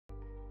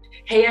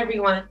Hey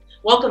everyone,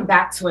 welcome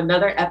back to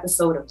another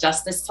episode of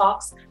Justice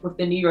Talks with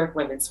the New York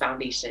Women's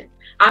Foundation.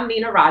 I'm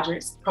Nina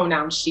Rogers,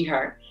 pronouns she,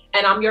 her,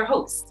 and I'm your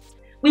host.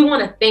 We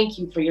want to thank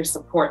you for your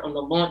support on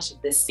the launch of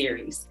this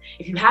series.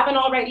 If you haven't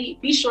already,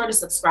 be sure to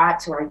subscribe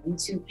to our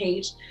YouTube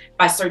page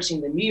by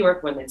searching the New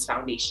York Women's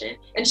Foundation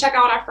and check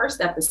out our first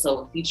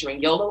episode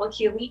featuring Yolo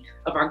Akili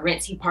of our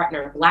grantee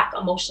partner, Black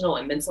Emotional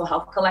and Mental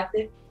Health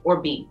Collective,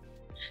 or BEAM.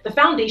 The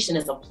foundation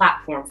is a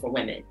platform for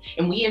women,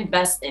 and we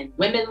invest in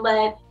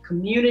women-led,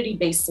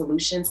 community-based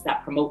solutions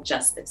that promote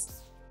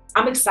justice.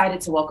 I'm excited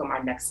to welcome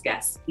our next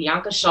guests,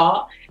 Bianca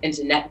Shaw and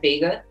Jeanette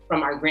Vega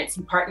from our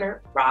grantee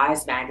partner,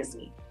 Rise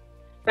Magazine.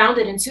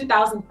 Founded in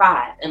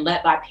 2005 and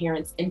led by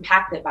parents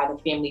impacted by the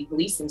family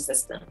policing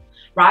system,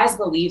 Rise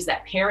believes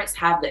that parents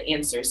have the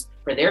answers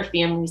for their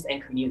families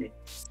and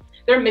communities.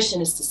 Their mission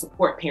is to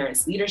support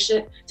parents'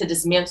 leadership to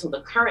dismantle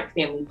the current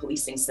family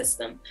policing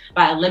system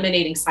by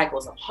eliminating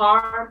cycles of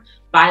harm,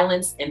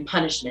 violence, and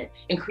punishment,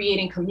 and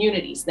creating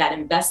communities that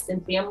invest in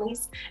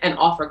families and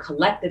offer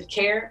collective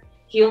care,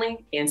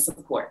 healing, and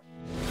support.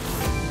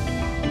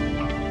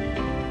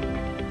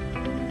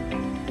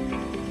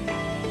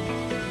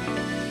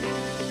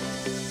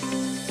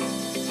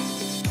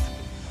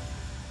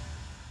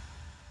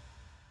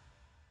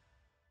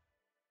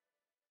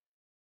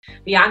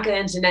 Bianca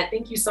and Jeanette,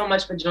 thank you so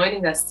much for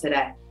joining us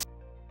today.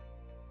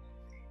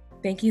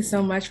 Thank you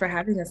so much for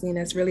having us,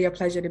 Nina. It's really a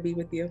pleasure to be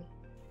with you.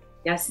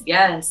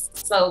 Yes.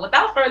 So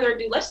without further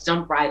ado, let's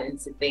jump right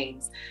into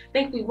things. I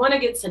think we want to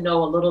get to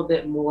know a little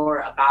bit more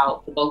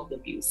about the both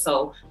of you.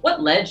 So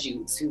what led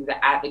you to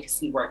the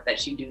advocacy work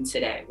that you do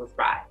today with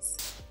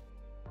Rise?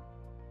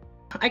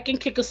 I can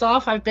kick us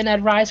off. I've been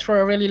at Rise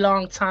for a really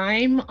long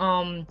time.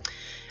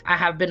 I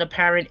have been a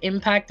parent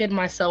impacted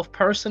myself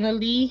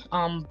personally,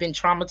 been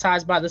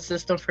traumatized by the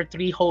system for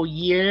 3 whole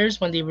years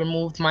when they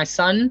removed my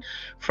son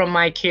from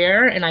my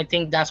care. And I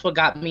think that's what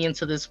got me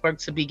into this work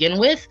to begin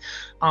with.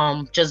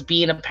 Just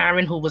being a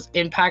parent who was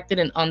impacted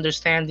and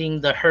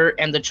understanding the hurt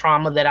and the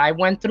trauma that I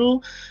went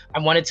through, I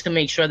wanted to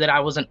make sure that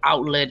I was an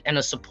outlet and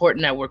a support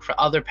network for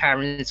other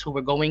parents who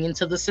were going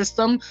into the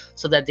system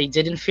so that they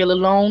didn't feel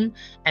alone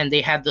and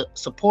they had the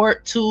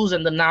support, tools,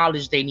 and the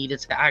knowledge they needed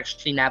to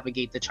actually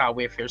navigate the child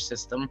welfare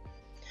system.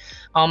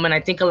 And I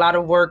think a lot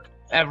of work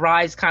at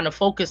Rise kind of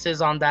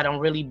focuses on that, on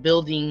really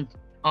building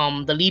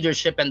the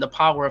leadership and the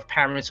power of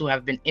parents who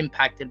have been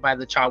impacted by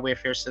the child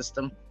welfare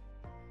system.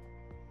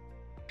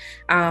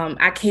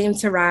 I came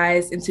to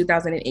Rise in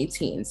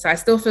 2018, so I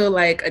still feel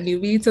like a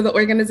newbie to the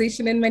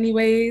organization in many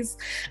ways.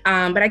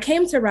 But I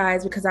came to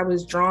Rise because I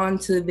was drawn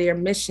to their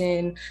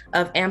mission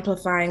of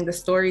amplifying the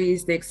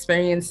stories, the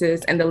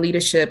experiences, and the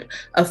leadership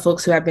of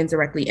folks who have been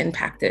directly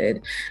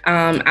impacted.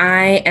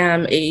 I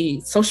am a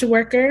social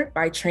worker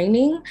by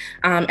training,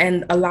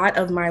 and a lot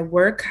of my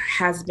work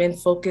has been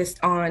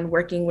focused on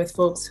working with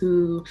folks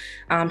who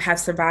have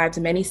survived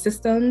many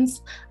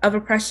systems of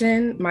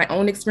oppression. My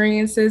own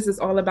experiences is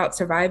all about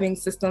surviving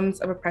systems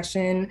of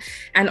oppression,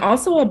 and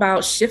also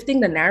about shifting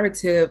the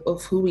narrative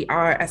of who we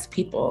are as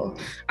people.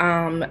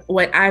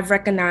 What I've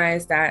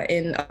recognized that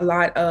in a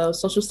lot of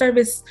social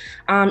service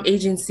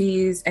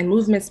agencies and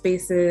movement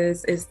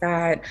spaces is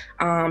that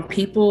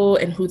people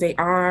and who they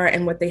are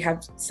and what they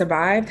have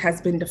survived has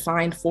been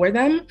defined for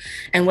them.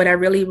 And what I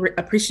really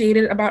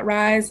appreciated about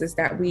Rise is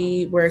that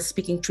we were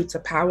speaking truth to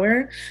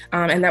power,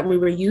 and that we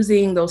were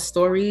using those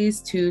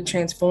stories to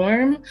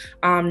transform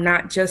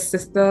not just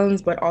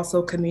systems, but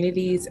also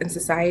communities and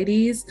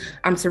societies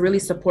to really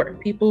support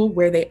people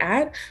where they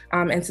at,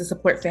 and to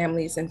support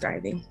families in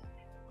thriving.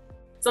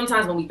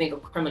 Sometimes when we think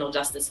of criminal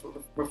justice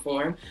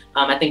reform,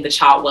 I think the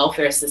child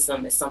welfare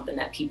system is something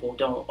that people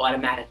don't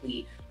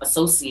automatically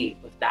associate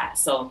with that.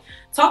 So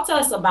talk to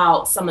us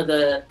about some of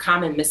the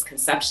common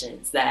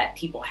misconceptions that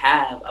people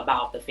have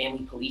about the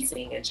family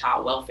policing and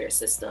child welfare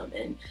system,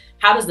 and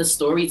how does the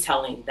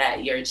storytelling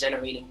that you're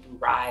generating through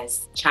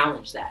Rise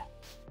challenge that?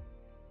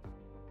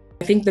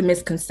 I think the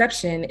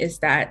misconception is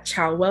that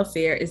child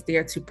welfare is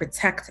there to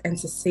protect and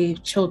to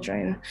save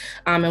children.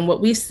 And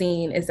what we've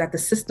seen is that the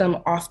system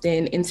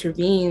often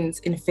intervenes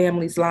in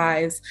families'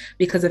 lives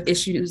because of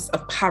issues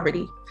of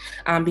poverty,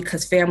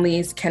 because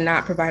families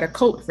cannot provide a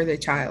coat for their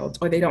child,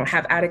 or they don't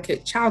have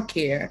adequate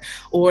childcare,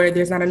 or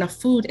there's not enough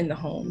food in the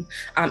home.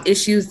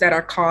 Issues that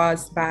are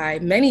caused by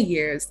many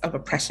years of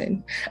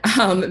oppression,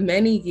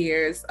 many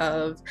years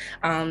of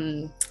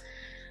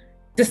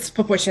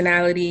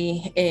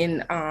disproportionality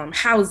in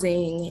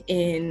housing,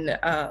 in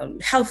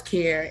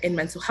healthcare, in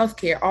mental health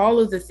care, all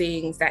of the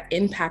things that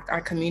impact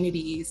our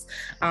communities,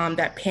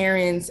 that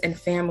parents and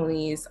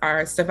families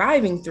are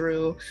surviving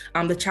through.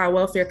 The child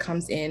welfare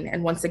comes in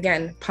and once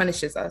again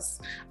punishes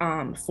us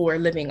for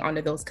living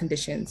under those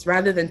conditions.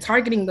 Rather than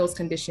targeting those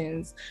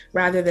conditions,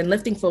 rather than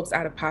lifting folks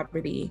out of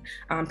poverty,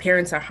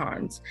 parents are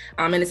harmed.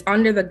 And it's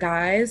under the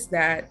guise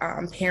that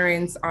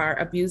parents are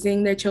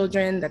abusing their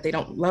children, that they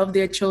don't love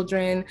their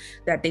children,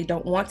 that they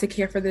don't want to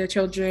care for their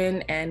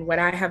children. And what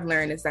I have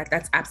learned is that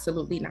that's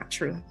absolutely not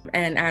true.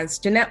 And as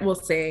Jeanette will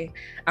say,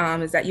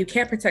 is that you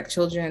can't protect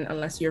children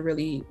unless you're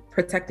really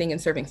protecting and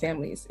serving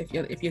families, if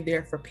you're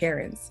there for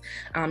parents.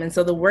 And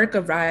so the work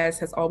of RISE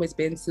has always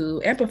been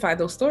to amplify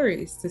those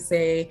stories, to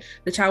say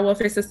the child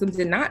welfare system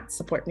did not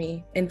support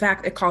me. In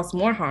fact, it caused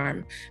more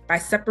harm by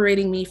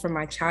separating me from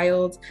my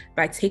child,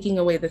 by taking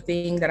away the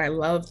thing that I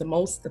love the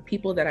most, the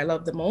people that I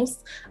love the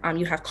most.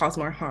 You have caused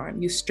more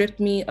harm. You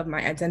stripped me of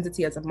my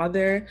identity as a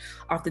mother.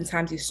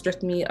 Oftentimes you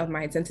stripped me of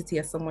my identity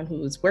as someone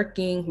who is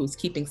working, who's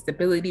keeping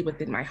stability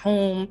within my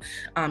home.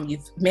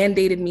 You've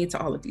mandated me to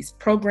all of these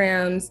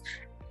programs.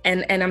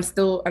 And I'm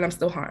still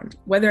harmed.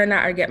 Whether or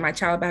not I get my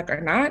child back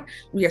or not,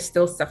 we are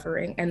still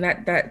suffering. And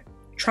that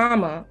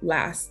trauma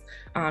lasts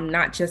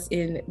not just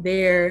in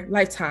their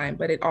lifetime,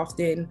 but it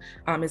often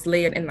is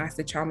layered and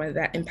lasting trauma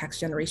that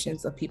impacts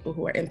generations of people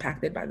who are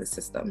impacted by the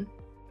system.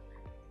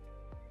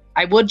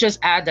 I would just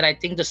add that I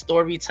think the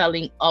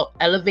storytelling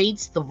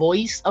elevates the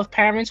voice of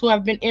parents who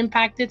have been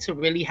impacted to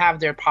really have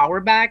their power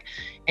back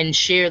and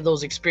share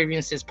those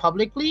experiences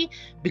publicly,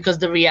 because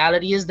the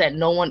reality is that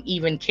no one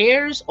even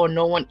cares, or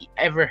no one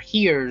ever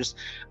hears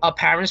a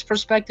parent's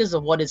perspectives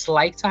of what it's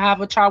like to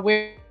have a child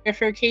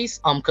welfare case.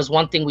 Because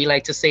one thing we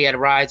like to say at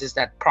RISE is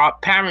that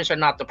parents are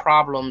not the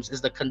problems, is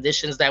the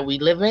conditions that we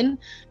live in,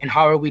 and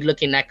how are we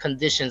looking at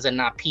conditions and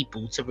not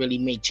people to really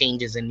make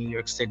changes in New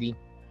York City.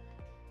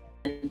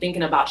 And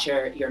thinking about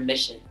your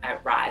mission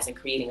at RISE and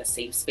creating a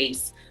safe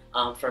space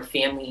for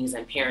families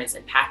and parents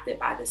impacted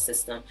by the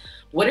system,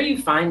 what are you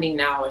finding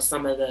now are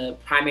some of the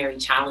primary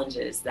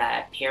challenges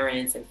that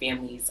parents and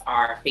families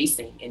are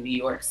facing in New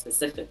York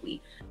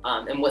specifically,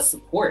 and what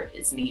support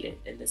is needed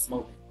in this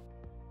moment?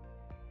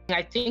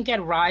 I think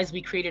at RISE,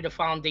 we created a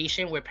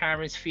foundation where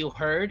parents feel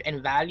heard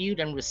and valued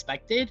and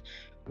respected,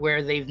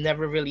 where they've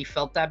never really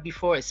felt that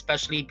before,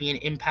 especially being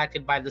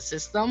impacted by the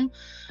system.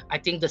 I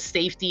think the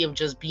safety of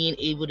just being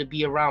able to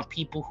be around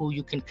people who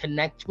you can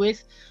connect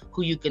with,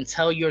 who you can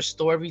tell your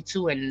story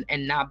to, and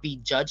not be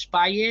judged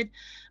by it.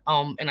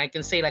 And I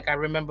can say, like, I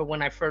remember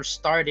when I first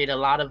started, a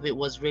lot of it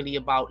was really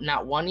about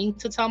not wanting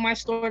to tell my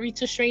story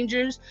to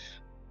strangers,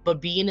 but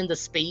being in the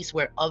space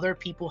where other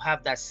people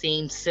have that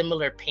same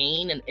similar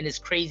pain. And it's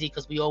crazy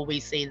because we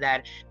always say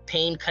that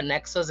pain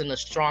connects us in a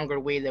stronger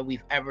way than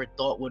we've ever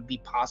thought would be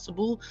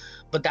possible.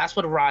 But that's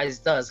what RISE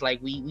does.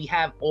 Like, we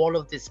have all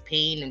of this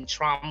pain and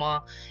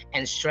trauma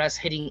and stress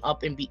hitting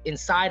up and be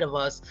inside of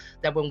us,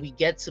 that when we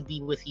get to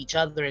be with each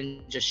other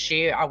and just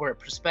share our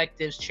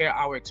perspectives, share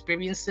our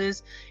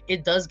experiences,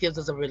 it does give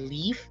us a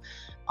relief.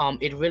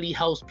 It really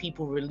helps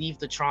people relieve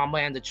the trauma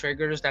and the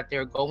triggers that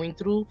they're going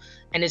through.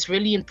 And it's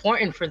really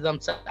important for them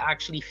to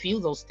actually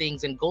feel those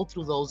things and go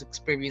through those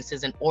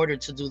experiences in order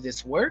to do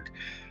this work.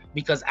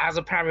 Because as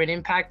a parent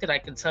impacted, I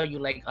can tell you,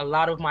 like, a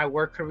lot of my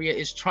work career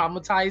is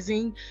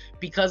traumatizing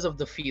because of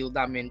the field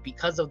I'm in,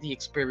 because of the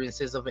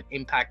experiences of an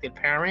impacted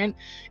parent.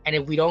 And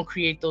if we don't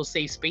create those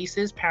safe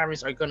spaces,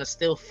 parents are going to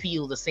still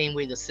feel the same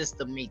way the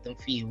system made them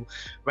feel,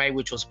 right?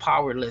 Which was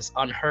powerless,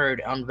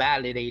 unheard,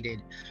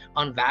 unvalidated,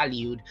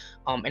 unvalued.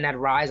 And at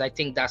RISE, I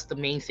think that's the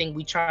main thing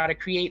we try to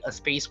create, a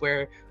space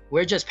where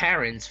we're just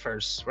parents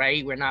first,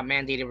 right? We're not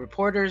mandated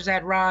reporters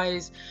at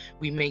RISE.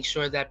 We make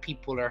sure that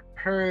people are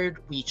heard.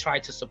 We try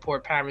to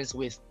support parents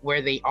with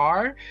where they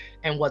are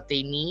and what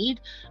they need.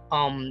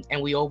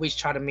 And we always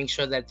try to make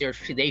sure that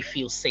they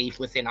feel safe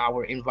within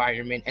our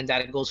environment. And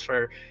that it goes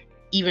for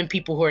even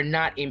people who are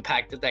not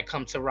impacted that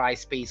come to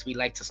RISE space. We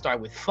like to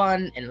start with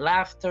fun and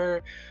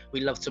laughter. We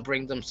love to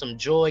bring them some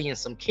joy and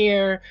some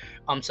care,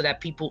 so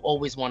that people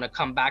always want to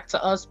come back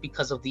to us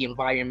because of the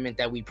environment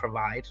that we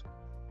provide.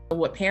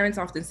 What parents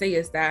often say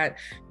is that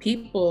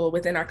people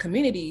within our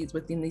communities,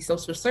 within these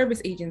social service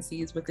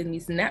agencies, within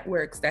these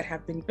networks that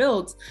have been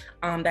built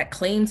that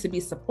claim to be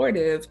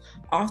supportive,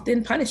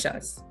 often punish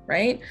us,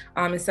 right?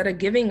 Instead of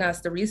giving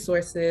us the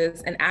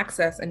resources and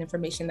access and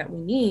information that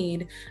we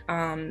need,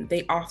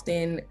 they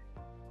often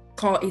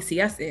call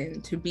ACS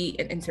in to be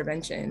an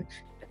intervention.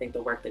 I think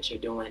the work that you're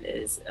doing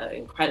is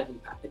incredibly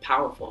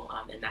powerful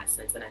in that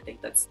sense. And I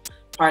think that's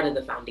part of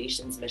the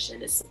foundation's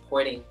mission, is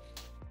supporting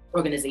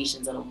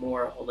organizations in a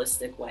more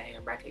holistic way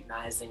and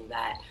recognizing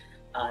that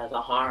the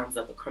harms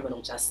of the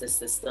criminal justice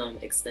system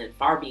extend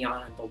far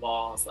beyond the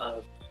walls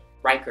of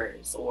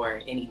Rikers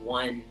or any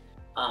one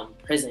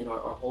prison or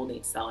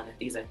holding cell, and that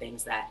these are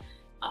things that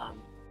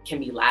can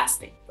be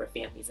lasting for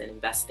families, and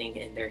investing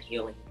in their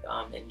healing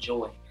and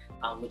joy,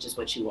 which is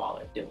what you all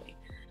are doing.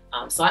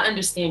 So I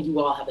understand you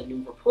all have a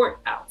new report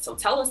out. So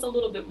tell us a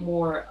little bit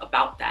more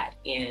about that,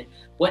 and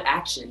what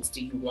actions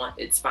do you want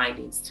its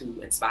findings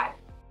to inspire?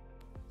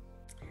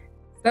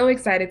 So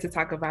excited to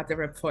talk about the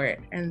report.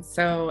 And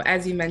so,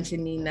 as you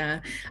mentioned,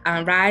 Nina,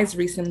 RISE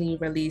recently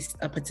released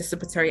a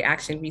participatory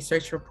action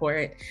research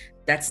report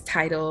that's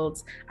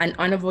titled An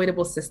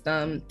Unavoidable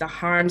System, The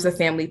Harms of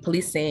Family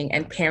Policing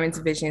and Parents'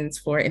 Visions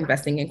for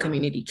Investing in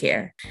Community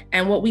Care.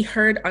 And what we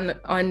heard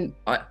on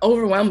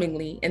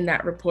overwhelmingly in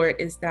that report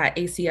is that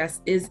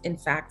ACS is in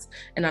fact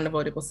an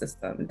unavoidable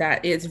system,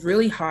 that it's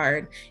really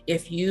hard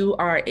if you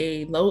are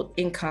a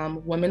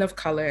low-income woman of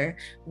color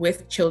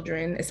with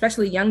children,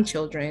 especially young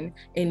children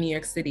in New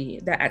York City,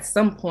 that at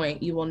some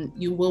point you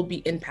will be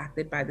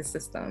impacted by the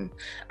system.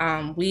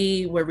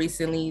 We were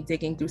recently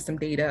digging through some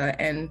data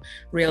and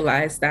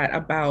realized that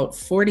about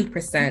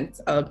 40%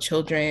 of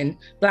children,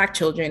 Black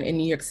children in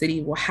New York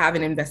City, will have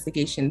an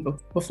investigation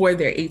before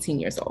they're 18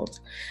 years old.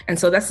 And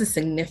so that's a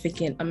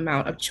significant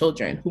amount of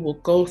children who will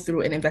go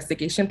through an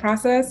investigation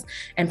process.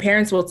 And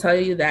parents will tell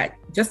you that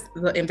just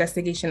the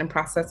investigation and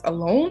process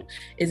alone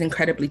is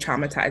incredibly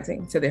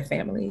traumatizing to their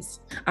families.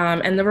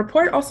 And the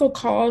report also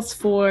calls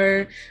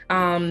for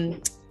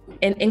an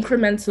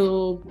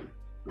incremental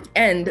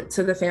end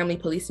to the family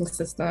policing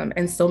system.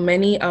 And so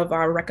many of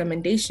our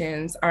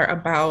recommendations are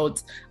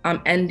about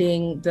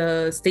ending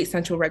the state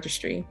central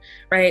registry,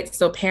 right?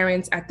 So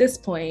parents at this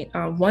point,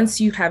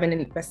 once you have an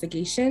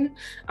investigation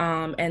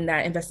and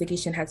that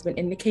investigation has been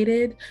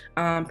indicated,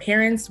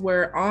 parents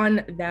were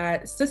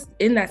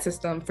in that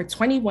system for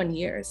 21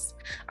 years.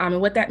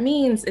 And what that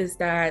means is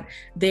that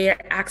their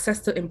access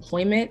to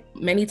employment,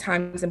 many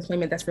times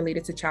employment that's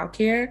related to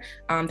childcare,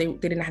 they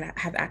didn't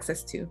have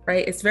access to,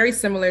 right? It's very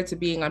similar to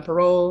being on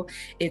parole.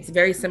 It's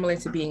very similar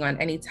to being on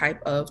any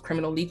type of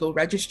criminal legal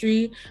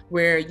registry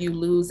where you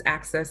lose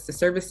access to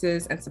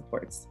services and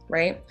supports,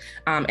 right?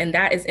 And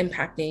that is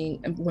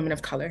impacting women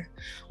of color.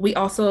 We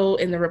also,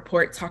 in the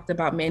report, talked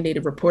about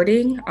mandated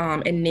reporting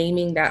and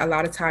naming that a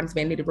lot of times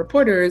mandated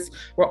reporters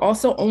were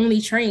also only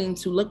trained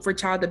to look for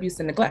child abuse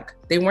and neglect.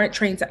 They weren't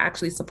trained to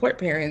actually support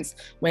parents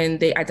when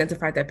they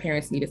identified that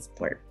parents needed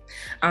support.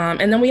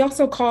 And then we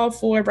also call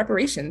for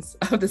reparations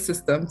of the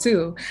system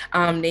too,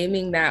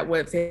 naming that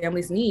what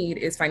families need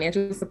is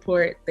financial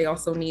support. They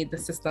also need the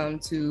system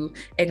to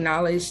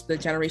acknowledge the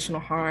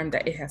generational harm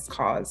that it has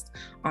caused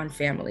on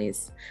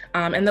families.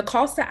 And the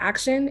calls to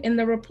action in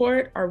the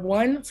report are,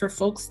 one, for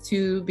folks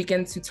to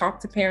begin to talk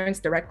to parents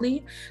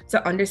directly,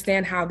 to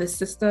understand how this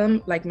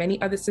system, like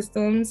many other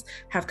systems,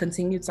 have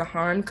continued to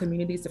harm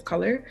communities of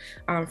color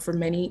for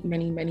many,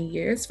 many, many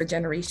years, for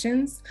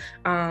generations,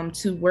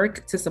 to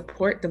work to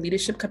support the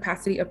leadership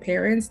capacity of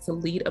parents to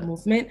lead a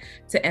movement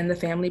to end the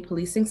family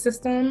policing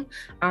system,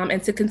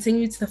 and to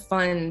continue to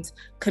fund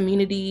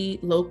community,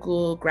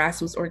 local,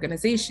 grassroots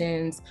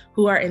organizations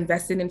who are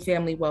invested in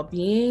family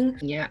well-being.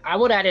 Yeah, I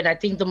would add it. I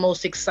think the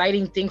most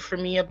exciting thing for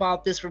me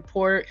about this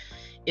report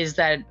is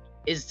that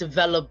it's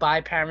developed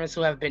by parents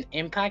who have been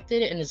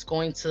impacted, and it's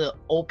going to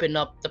open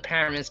up the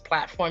parents'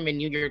 platform in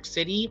New York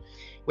City,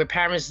 where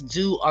parents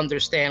do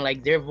understand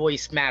like their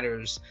voice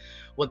matters.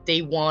 What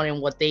they want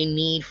and what they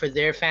need for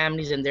their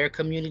families and their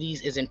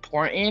communities is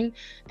important,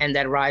 and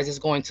that RISE is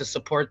going to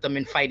support them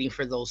in fighting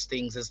for those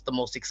things. Is the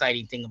most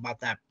exciting thing about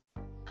that.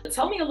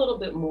 Tell me a little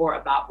bit more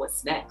about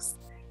what's next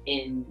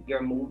in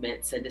your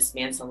movement to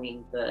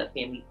dismantling the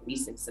family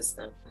policing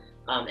system,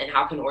 and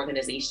how can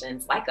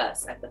organizations like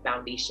us at the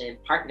foundation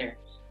partner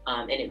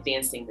in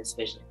advancing this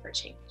vision for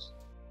change?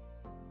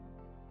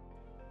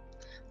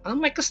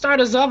 I could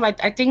start us off.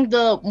 I think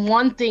the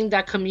one thing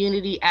that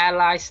community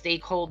allies,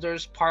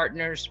 stakeholders,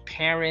 partners,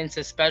 parents,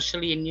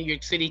 especially in New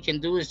York City, can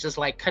do is just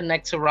like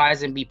connect to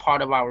RISE and be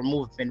part of our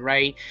movement,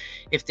 right?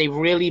 If they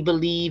really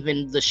believe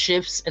in the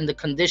shifts and the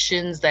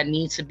conditions that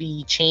need to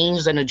be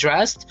changed and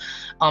addressed,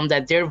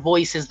 that their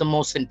voice is the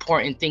most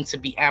important thing to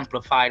be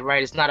amplified,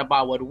 right? It's not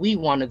about what we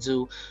want to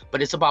do,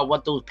 but it's about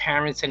what those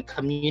parents and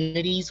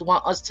communities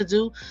want us to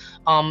do.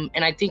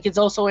 And I think it's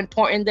also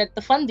important that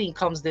the funding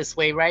comes this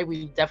way, right?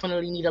 We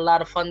definitely need a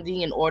lot of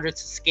funding in order to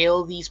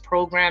scale these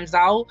programs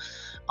out.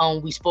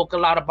 We spoke a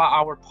lot about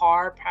our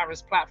PAR,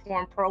 Parents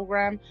Platform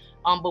Program,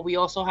 but we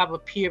also have a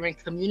peer and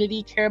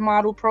community care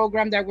model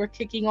program that we're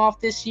kicking off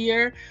this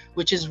year,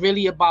 which is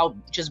really about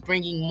just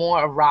bringing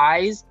more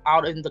RISE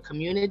out in the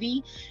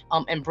community,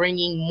 and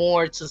bringing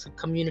more to the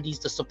communities,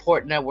 the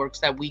support networks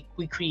that we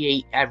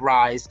create at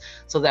RISE,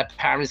 so that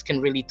parents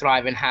can really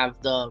thrive and have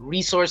the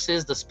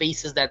resources, the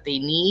spaces that they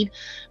need.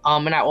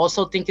 And I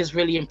also think it's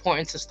really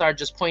important to start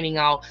just pointing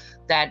out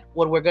that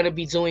what we're going to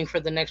be doing for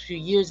the next few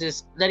years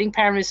is letting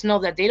parents know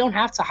that they don't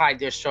have to hide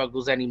their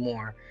struggles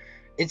anymore.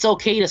 It's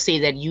okay to say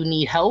that you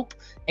need help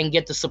and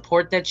get the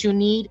support that you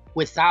need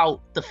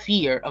without the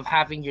fear of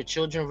having your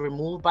children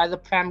removed by the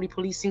family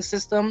policing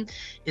system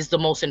is the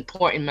most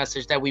important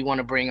message that we want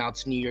to bring out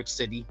to New York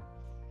City.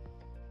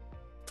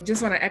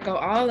 Just want to echo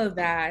all of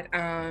that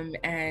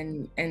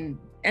and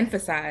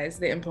emphasize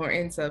the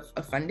importance of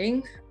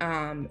funding.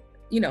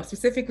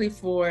 specifically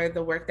for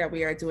the work that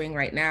we are doing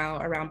right now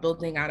around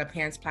building out a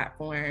parents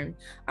platform,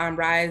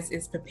 RISE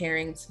is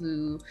preparing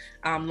to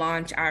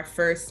launch our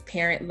first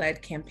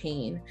parent-led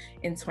campaign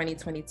in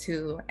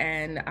 2022,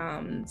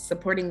 and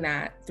supporting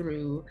that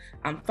through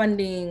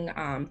funding,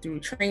 through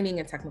training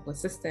and technical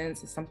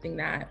assistance is something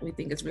that we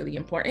think is really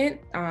important.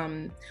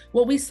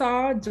 What we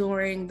saw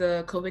during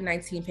the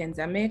COVID-19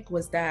 pandemic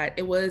was that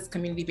it was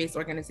community-based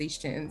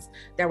organizations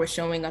that were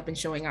showing up and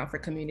showing out for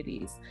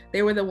communities.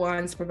 They were the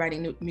ones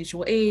providing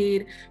mutual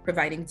aid,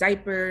 providing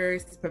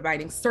diapers,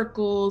 providing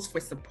circles for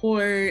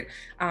support,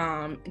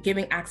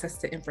 giving access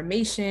to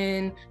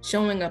information,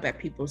 showing up at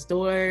people's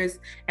doors.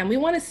 And we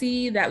want to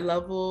see that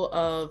level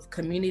of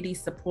community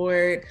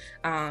support,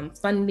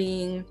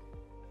 funding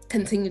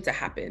continue to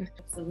happen.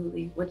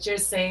 Absolutely. What you're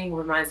saying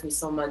reminds me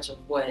so much of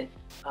what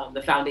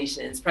the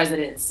foundation's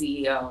president and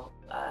CEO,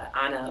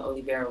 Ana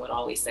Oliveira, would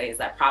always say, is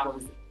that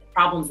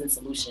problems and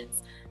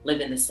solutions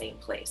live in the same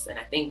place. And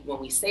I think when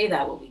we say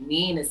that, what we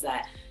mean is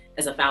that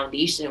as a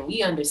foundation,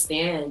 we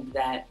understand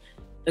that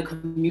the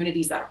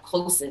communities that are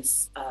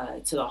closest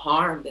to the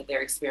harm that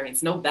they're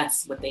experiencing know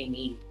best what they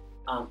need,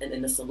 and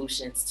then the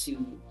solutions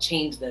to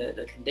change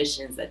the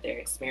conditions that they're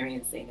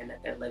experiencing and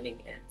that they're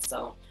living in.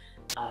 So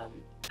I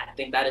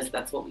think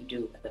that's what we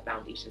do at the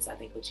foundation. So I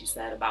think what you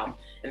said about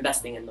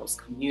investing in those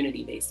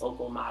community-based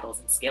local models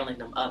and scaling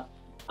them up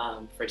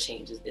for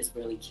change is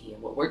really key,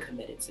 and what we're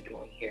committed to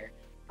doing here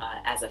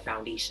as a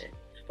foundation.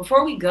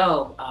 Before we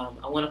go,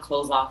 I want to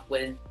close off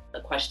with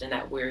a question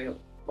that we're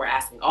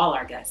asking all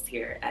our guests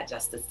here at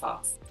Justice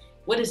Talks.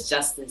 What is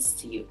justice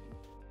to you?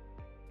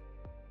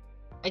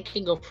 I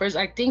can go first.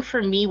 I think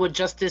for me, what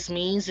justice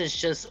means is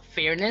just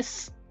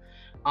fairness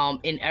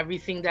in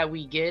everything that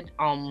we get.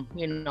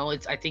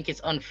 I think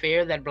it's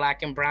unfair that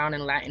Black and Brown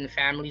and Latin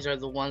families are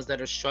the ones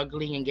that are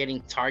struggling and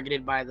getting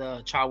targeted by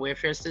the child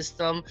welfare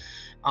system,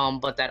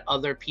 but that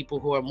other people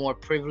who are more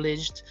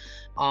privileged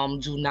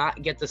do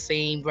not get the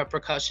same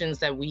repercussions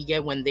that we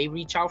get when they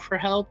reach out for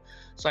help.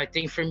 So I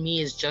think for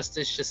me, it's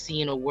justice just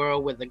seeing a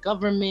world where the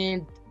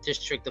government,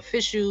 district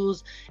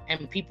officials,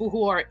 and people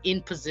who are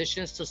in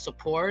positions to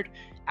support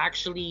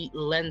actually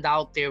lend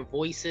out their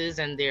voices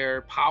and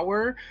their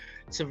power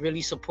to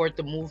really support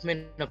the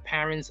movement of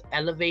parents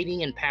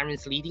elevating and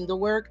parents leading the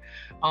work.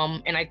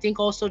 And I think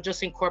also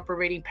just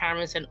incorporating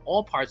parents in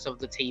all parts of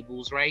the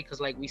tables, right? Because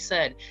like we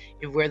said,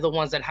 if we're the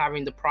ones that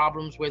having the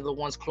problems, we're the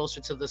ones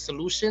closer to the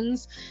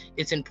solutions.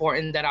 It's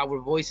important that our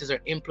voices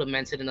are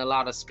implemented in a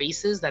lot of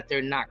spaces that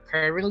they're not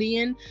currently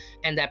in,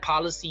 and that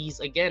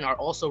policies, again, are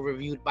also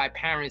reviewed by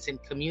parents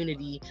and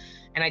community.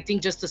 And I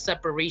think just the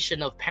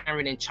separation of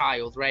parent and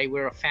child, right?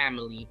 We're a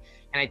family.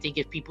 And I think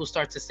if people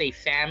start to say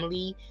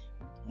family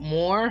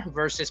more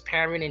versus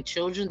parent and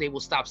children, they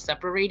will stop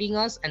separating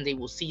us and they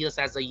will see us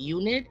as a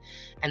unit,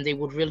 and they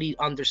would really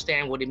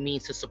understand what it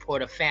means to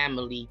support a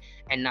family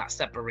and not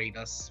separate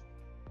us.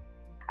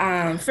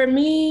 For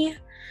me,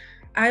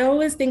 I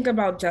always think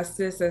about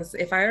justice as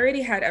if I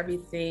already had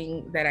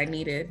everything that I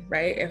needed,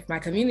 right? If my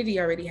community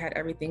already had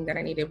everything that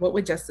I needed, what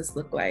would justice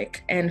look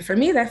like? And for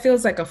me, that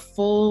feels like a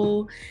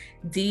full,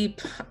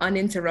 deep,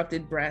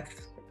 uninterrupted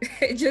breath.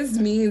 It just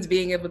means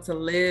being able to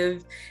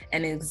live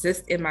and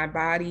exist in my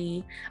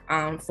body,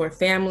 for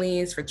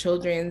families, for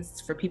children,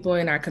 for people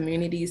in our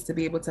communities to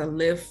be able to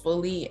live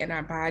fully in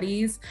our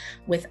bodies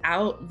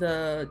without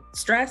the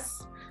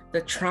stress, the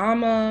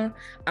trauma.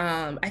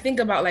 I think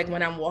about like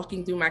when I'm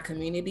walking through my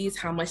communities,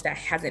 how much that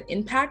has an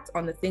impact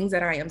on the things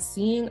that I am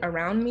seeing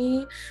around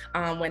me.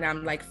 When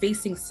I'm like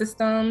facing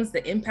systems,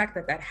 the impact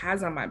that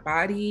has on my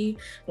body.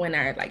 When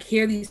I like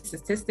hear these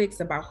statistics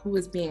about who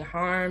is being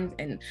harmed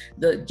and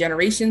the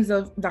generations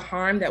of the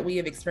harm that we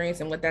have experienced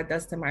and what that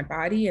does to my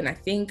body. And I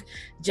think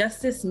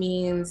justice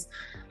means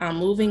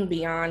moving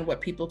beyond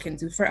what people can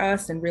do for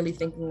us and really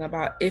thinking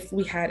about if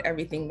we had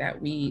everything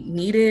that we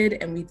needed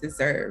and we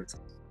deserved.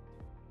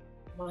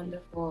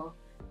 Wonderful.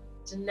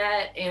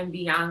 Jeanette and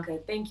Bianca,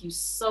 thank you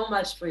so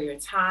much for your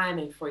time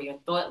and for your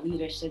thought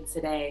leadership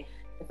today.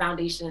 The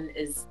foundation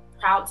is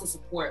proud to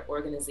support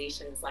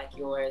organizations like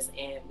yours,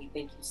 and we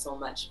thank you so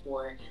much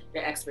for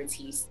your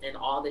expertise and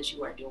all that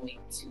you are doing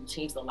to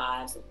change the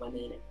lives of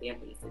women and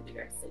families in New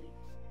York City.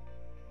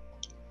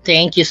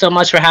 Thank you so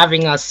much for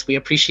having us. We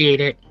appreciate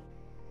it.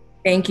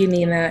 Thank you,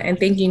 Nina, and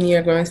thank you, New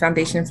York Women's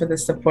Foundation, for the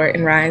support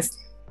and RISE.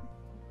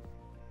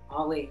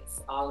 Always,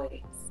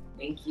 always.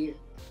 Thank you.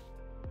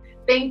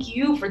 Thank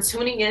you for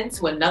tuning in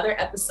to another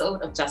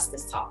episode of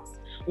Justice Talks.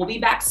 We'll be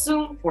back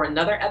soon for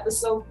another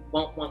episode you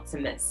won't want to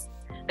miss.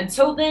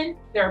 Until then,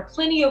 there are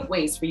plenty of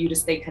ways for you to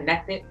stay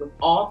connected with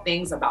all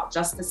things about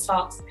Justice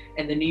Talks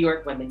and the New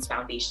York Women's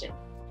Foundation.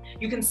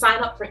 You can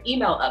sign up for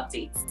email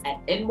updates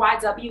at nywf.org/sign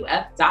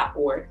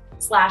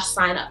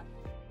up.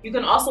 You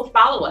can also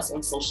follow us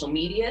on social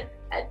media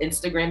at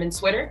Instagram and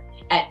Twitter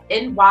at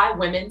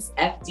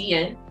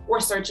NYWomen'sFDN, or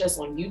search us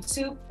on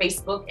YouTube,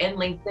 Facebook, and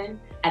LinkedIn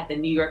at the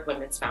New York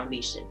Women's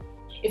Foundation.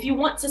 If you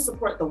want to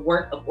support the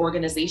work of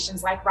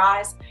organizations like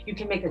RISE, you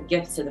can make a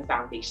gift to the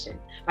foundation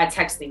by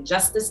texting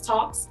Justice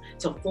Talks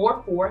to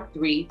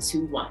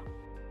 44321.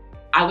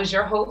 I was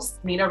your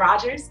host, Nina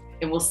Rogers,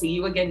 and we'll see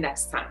you again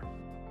next time.